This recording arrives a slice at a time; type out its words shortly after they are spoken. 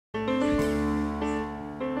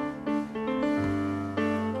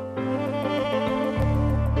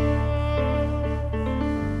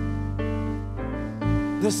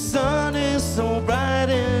The sun is so bright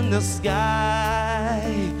in the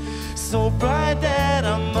sky, so bright that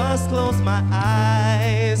I must close my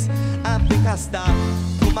eyes. I think I stop,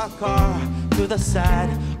 pull my car to the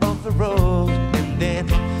side of the road, and then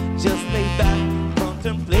just lay back,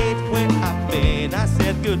 contemplate where I've been. I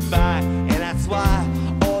said goodbye, and that's why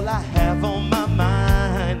all I have on my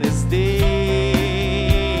mind is this.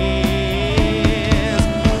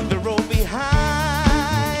 The road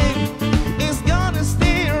behind is gonna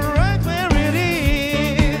stay right where it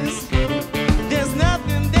is. There's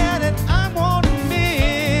nothing there that I won't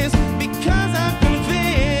miss, because I'm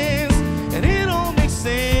convinced and it all makes sense.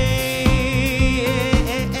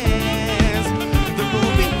 The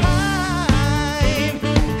road behind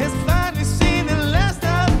has finally seen the last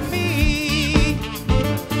of me.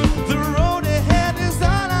 The road ahead is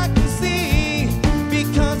all I can see,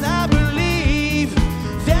 because I believe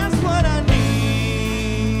that's what I need.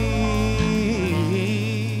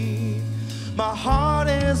 My heart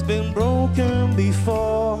has been broken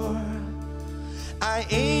before. I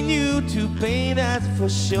ain't new to pain, that's for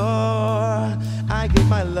sure. I gave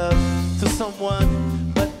my love to someone,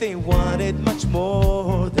 but they wanted much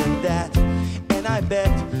more than that. And I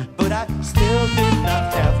begged, but I still did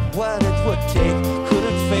not have what it would take.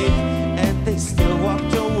 Couldn't fake, and they still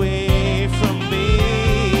walked away from me.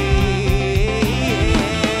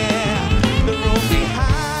 The road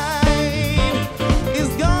behind is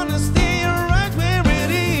gonna stay right where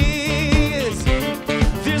it is.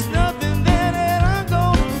 There's nothing there that I'm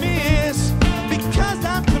gonna miss, because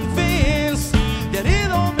I'm convinced that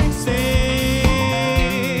it all makes sense.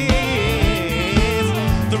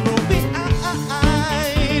 The road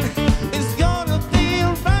behind is gonna stay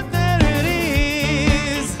right where it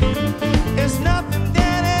is. There's nothing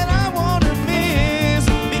there that I wanna miss,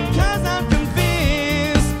 because I'm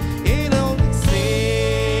convinced it all makes sense.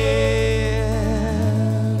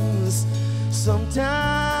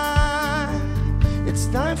 Sometime it's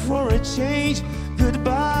time for a change.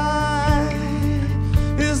 Goodbye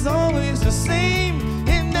is always the same,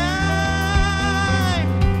 and I'm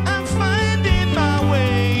finding my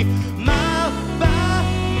way mile by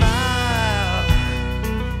mile.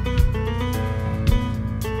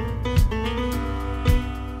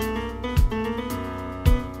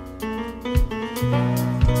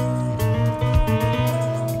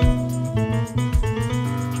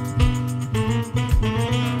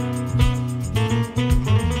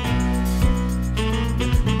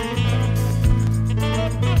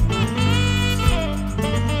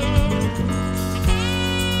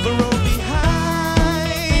 The road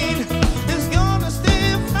behind is gonna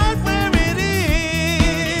stay right where it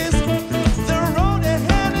is. The road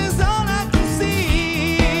ahead is all I can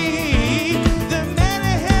see. The man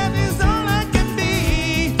ahead is all I can be,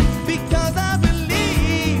 because I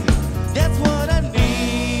believe that's what I need.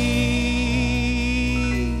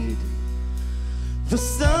 The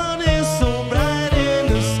sun